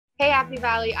Hey, Happy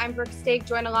Valley. I'm Brooke Steach,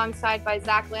 joined alongside by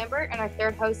Zech Lambert and our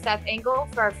third host, Seth Engle,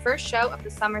 for our first show of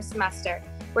the summer semester.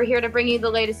 We're here to bring you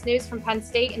the latest news from Penn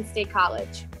State and State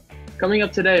College. Coming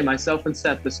up today, myself and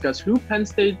Seth discuss who Penn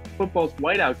State football's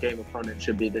whiteout game opponent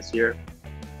should be this year.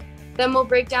 Then we'll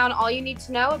break down all you need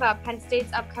to know about Penn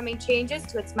State's upcoming changes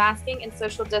to its masking and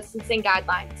social distancing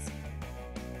guidelines.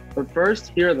 But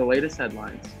first, here are the latest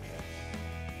headlines.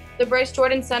 The Bryce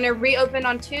Jordan Center reopened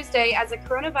on Tuesday as a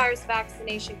coronavirus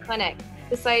vaccination clinic.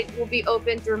 The site will be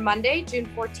open through Monday, June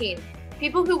 14th.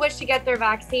 People who wish to get their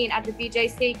vaccine at the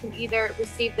BJC can either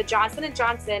receive the Johnson &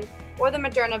 Johnson or the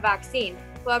Moderna vaccine.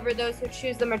 However, those who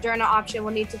choose the Moderna option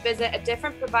will need to visit a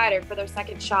different provider for their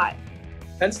second shot.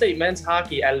 Penn State men's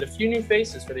hockey added a few new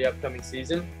faces for the upcoming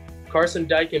season. Carson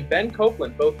Dyke and Ben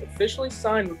Copeland both officially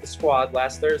signed with the squad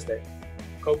last Thursday.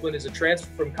 Copeland is a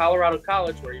transfer from Colorado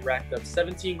College, where he racked up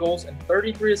 17 goals and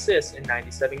 33 assists in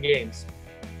 97 games.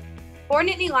 4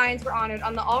 Nittany Lions were honored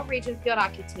on the All-Region field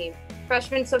hockey team.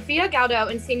 Freshman Sophia Galdo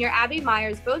and senior Abby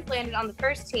Myers both landed on the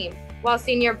first team, while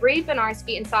senior Bree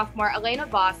Benarski and sophomore Elena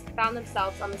Voss found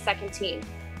themselves on the second team.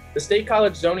 The State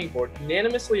College Zoning Board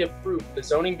unanimously approved the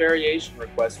zoning variation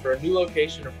request for a new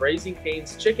location of Raising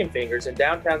Cane's Chicken Fingers in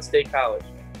downtown State College.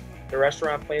 The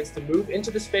restaurant plans to move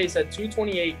into the space at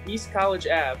 228 East College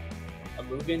Ave. A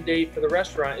move-in date for the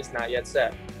restaurant is not yet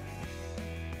set.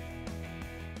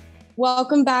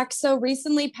 Welcome back. So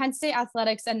recently, Penn State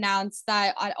Athletics announced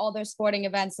that at all their sporting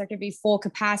events, there could be full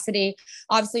capacity.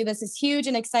 Obviously, this is huge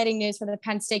and exciting news for the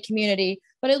Penn State community,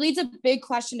 but it leads a big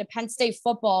question to Penn State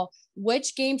football.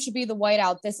 Which game should be the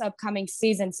whiteout this upcoming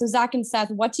season? So Zach and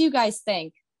Seth, what do you guys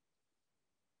think?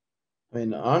 I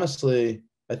mean, honestly,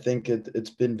 I think it's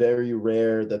been very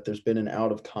rare that there's been an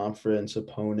out-of-conference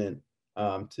opponent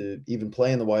to even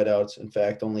play in the whiteouts. In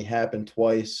fact, only happened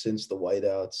twice since the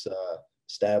whiteouts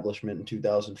establishment in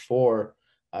 2004.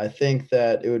 I think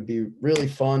that it would be really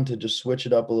fun to just switch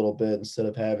it up a little bit instead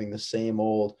of having the same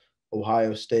old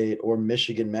Ohio State or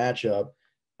Michigan matchup.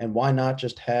 And why not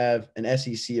just have an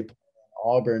SEC opponent,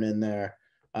 Auburn in there?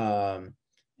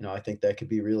 I think that could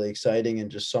be really exciting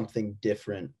and just something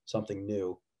different, something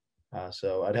new.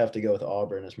 So I'd have to go with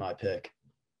Auburn as my pick.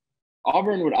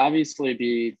 Auburn would obviously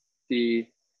be the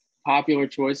popular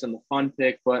choice and the fun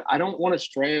pick, but I don't want to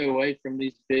stray away from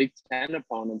these Big Ten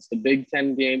opponents. The Big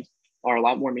Ten games are a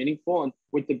lot more meaningful, and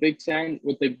with the Big Ten,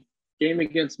 with the game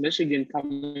against Michigan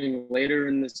coming later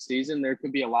in the season, there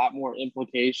could be a lot more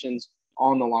implications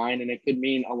on the line, and it could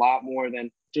mean a lot more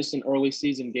than just an early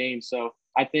season game. So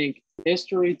I think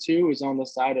history too is on the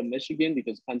side of Michigan,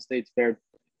 because Penn State's fared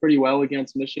pretty well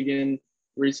against Michigan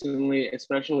recently,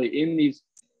 especially in these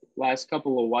last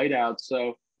couple of whiteouts.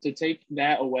 So to take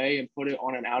that away and put it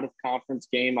on an out-of-conference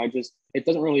game,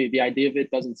 the idea of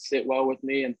it doesn't sit well with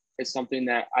me, and it's something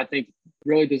that I think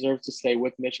really deserves to stay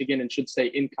with Michigan and should stay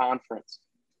in conference.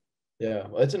 Yeah,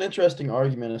 well, it's an interesting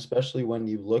argument, especially when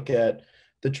you look at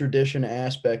the tradition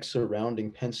aspects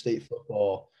surrounding Penn State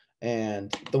football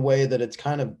and the way that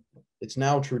it's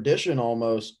now tradition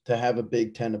almost to have a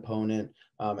Big Ten opponent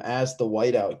as the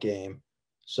whiteout game.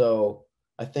 So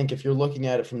I think if you're looking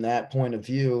at it from that point of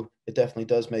view, it definitely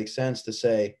does make sense to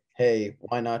say, hey,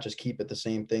 why not just keep it the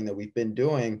same thing that we've been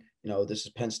doing? This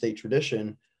is Penn State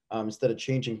tradition, instead of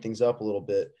changing things up a little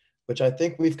bit, which I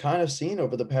think we've kind of seen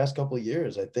over the past couple of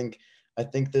years. I think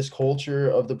this culture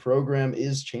of the program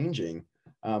is changing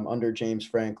under James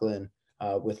Franklin,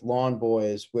 with Lawn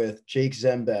Boys, with Jake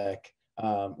Zembeck,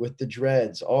 with the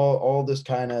Dreads, all this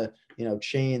kind of,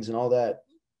 chains and all that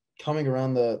coming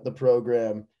around the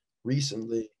program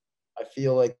recently. I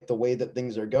feel like the way that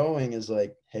things are going is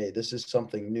like, hey, this is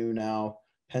something new now.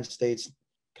 Penn State's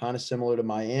kind of similar to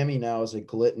Miami now as a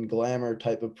glit and glamour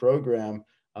type of program,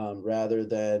 rather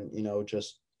than,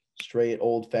 just straight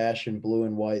old-fashioned blue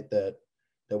and white that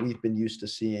we've been used to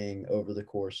seeing over the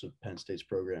course of Penn State's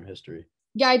program history.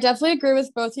 Yeah, I definitely agree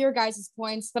with both of your guys'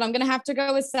 points, but I'm going to have to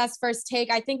go with Seth's first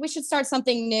take. I think we should start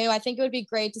something new. I think it would be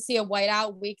great to see a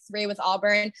whiteout week 3 with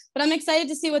Auburn, but I'm excited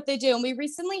to see what they do. And we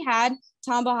recently had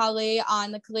Tamba Hali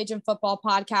on the Collegian Football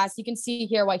Podcast. You can see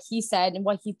here what he said and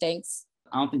what he thinks.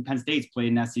 I don't think Penn State's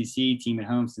played an SEC team at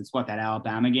home since that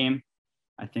Alabama game,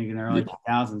 I think in the early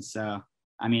 2000s. So,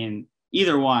 I mean,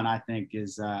 either one I think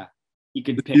is you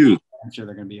could pick. I'm sure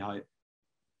they're going to be hyped.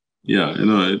 Yeah,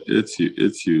 it's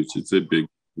huge.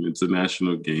 It's a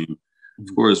national game.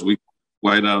 Of course, we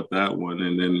white out that one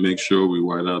and then make sure we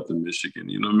white out the Michigan.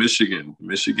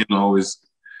 Michigan always,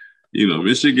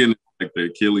 Michigan is like the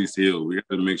Achilles heel. We got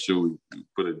to make sure we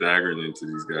put a dagger into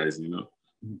these guys,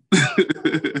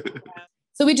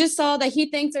 So we just saw that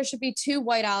he thinks there should be 2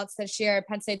 whiteouts this year at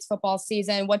Penn State's football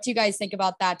season. What do you guys think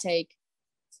about that take?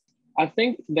 I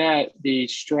think that the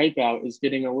stripe out is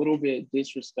getting a little bit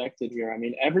disrespected here. I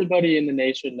mean, everybody in the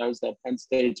nation knows that Penn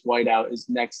State's whiteout is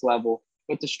next level,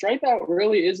 but the stripe out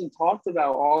really isn't talked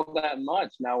about all that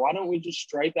much. Now, why don't we just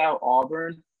stripe out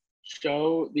Auburn,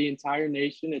 show the entire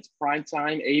nation it's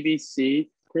primetime, ABC,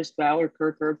 Chris Ballard,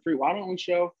 Kirk Herbstreit? Why don't we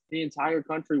show the entire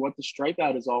country what the stripe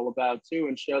out is all about too,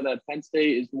 and show that Penn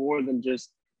State is more than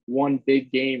just one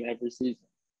big game every season?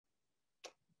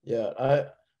 Yeah,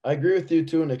 I agree with you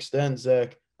to an extent,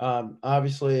 Zach.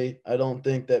 Obviously, I don't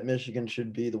think that Michigan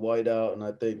should be the whiteout, and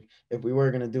I think if we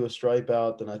were going to do a stripe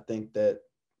out, then I think that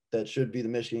should be the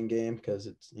Michigan game because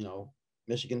it's,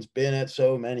 Michigan's been at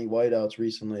so many whiteouts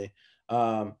recently.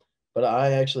 But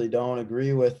I actually don't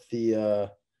agree with the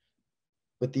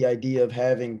idea of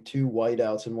having two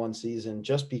whiteouts in one season,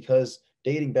 just because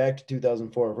dating back to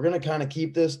 2004, if we're going to kind of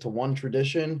keep this to one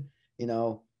tradition,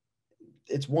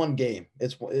 it's one game.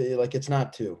 It's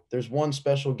not two. There's one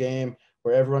special game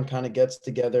where everyone kind of gets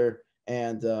together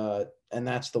and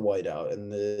that's the whiteout.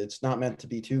 And it's not meant to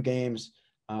be two games.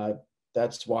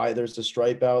 That's why there's the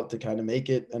stripe out, to kind of make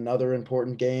it another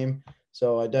important game.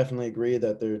 So I definitely agree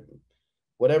that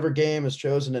whatever game is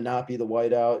chosen to not be the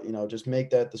whiteout, just make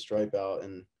that the stripe out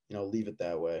and, leave it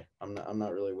that way. I'm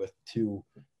not really with two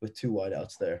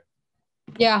whiteouts there.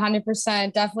 Yeah,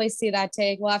 100%. Definitely see that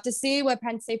take. We'll have to see what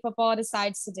Penn State football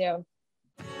decides to do.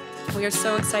 We are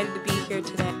so excited to be here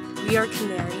today. We are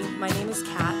Canary. My name is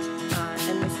Kat,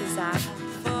 and this is Zach.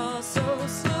 Fall so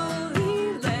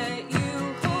slowly, let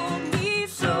you hold me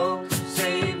so.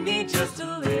 Save me just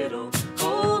a little.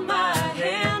 Hold my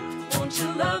hand. Won't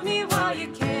you love me while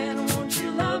you can? Won't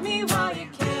you love me while you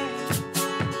can?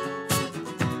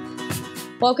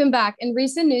 Welcome back. In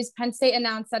recent news, Penn State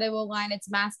announced that it will align its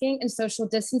masking and social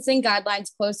distancing guidelines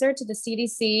closer to the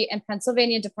CDC and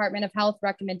Pennsylvania Department of Health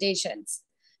recommendations.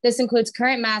 This includes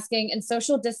current masking and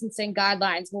social distancing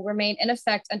guidelines will remain in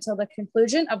effect until the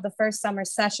conclusion of the first summer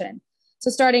session.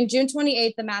 So starting June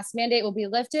 28th, the mask mandate will be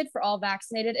lifted for all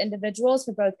vaccinated individuals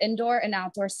for both indoor and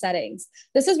outdoor settings.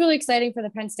 This is really exciting for the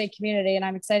Penn State community, and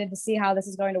I'm excited to see how this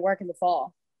is going to work in the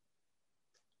fall.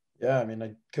 Yeah, I mean,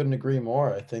 I couldn't agree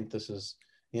more. I think this is,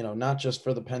 not just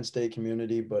for the Penn State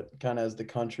community, but kind of as the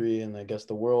country and I guess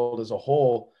the world as a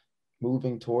whole,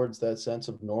 moving towards that sense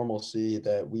of normalcy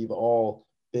that we've all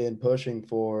been pushing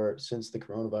for since the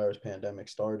coronavirus pandemic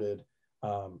started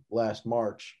last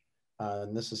March.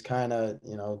 And this is kind of,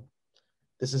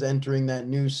 this is entering that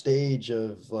new stage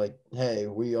of like, hey,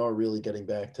 we are really getting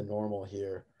back to normal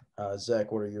here.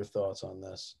 Zach, what are your thoughts on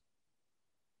this?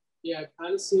 Yeah, it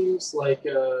kind of seems like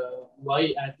a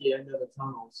light at the end of the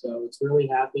tunnel. So it's really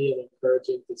happy and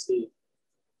encouraging to see.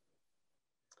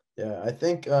 Yeah, I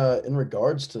think in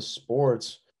regards to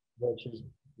sports, which is,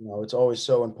 it's always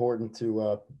so important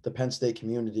to the Penn State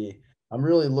community, I'm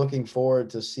really looking forward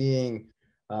to seeing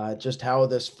just how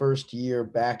this first year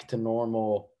back to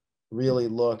normal really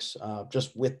looks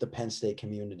just with the Penn State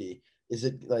community. Is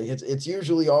it like it's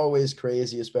usually always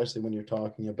crazy, especially when you're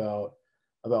talking about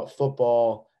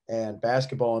football and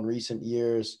basketball in recent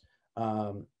years.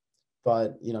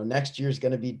 But next year is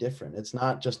going to be different. It's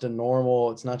not just a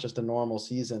normal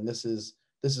season. This is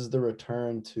the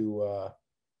return to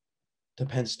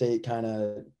Penn State kind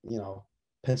of,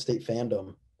 Penn State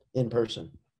fandom in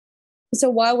person. So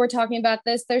while we're talking about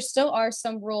this, there still are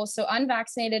some rules. So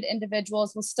unvaccinated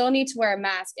individuals will still need to wear a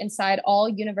mask inside all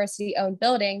university-owned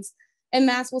buildings, and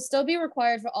masks will still be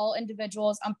required for all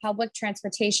individuals on public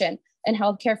transportation and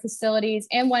healthcare facilities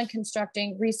and when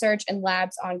constructing research and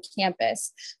labs on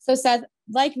campus. So Seth,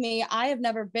 like me, I have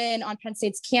never been on Penn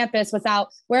State's campus without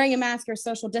wearing a mask or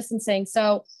social distancing.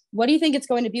 So what do you think it's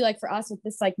going to be like for us with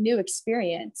this new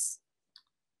experience?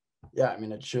 Yeah, I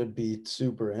mean, it should be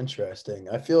super interesting.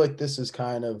 I feel like this is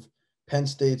kind of Penn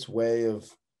State's way of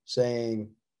saying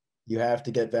you have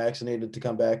to get vaccinated to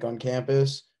come back on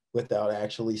campus without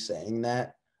actually saying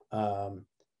that,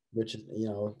 which,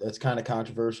 that's kind of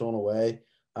controversial in a way.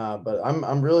 But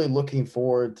I'm really looking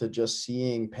forward to just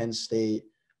seeing Penn State,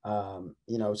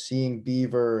 seeing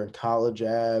Beaver and College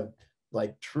Ave,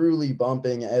 truly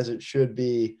bumping as it should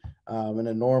be in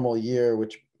a normal year,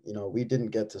 which, we didn't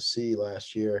get to see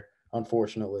last year,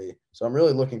 unfortunately. So I'm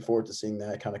really looking forward to seeing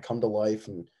that kind of come to life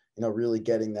and, really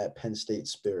getting that Penn State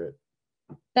spirit.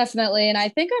 Definitely. And I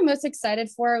think I'm most excited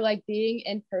for being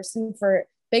in person for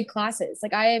big classes.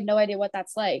 I have no idea what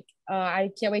that's like.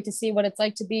 I can't wait to see what it's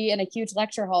like to be in a huge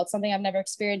lecture hall. It's something I've never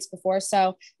experienced before.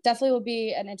 So definitely will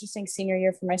be an interesting senior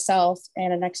year for myself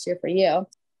and a next year for you.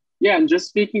 Yeah, and just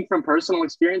speaking from personal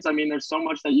experience, I mean, there's so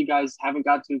much that you guys haven't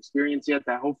got to experience yet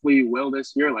that hopefully you will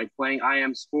this year, like playing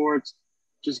IM sports,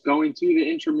 just going to the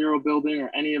intramural building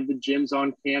or any of the gyms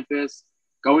on campus,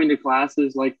 going to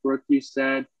classes like Brooke, you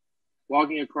said,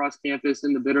 walking across campus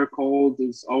in the bitter cold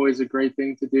is always a great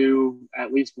thing to do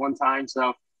at least one time.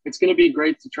 So it's going to be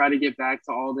great to try to get back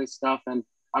to all this stuff. And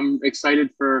I'm excited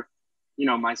for,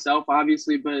 myself,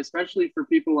 obviously, but especially for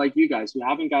people like you guys who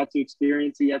haven't got to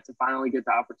experience it yet to finally get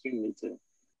the opportunity to.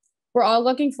 We're all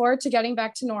looking forward to getting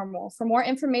back to normal. For more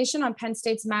information on Penn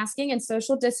State's masking and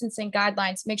social distancing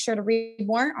guidelines, make sure to read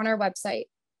more on our website.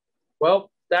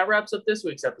 Well, that wraps up this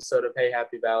week's episode of Hey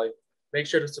Happy Valley. Make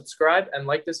sure to subscribe and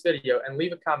like this video and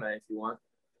leave a comment if you want.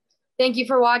 Thank you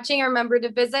for watching. Remember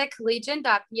to visit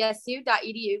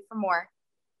collegian.psu.edu for more.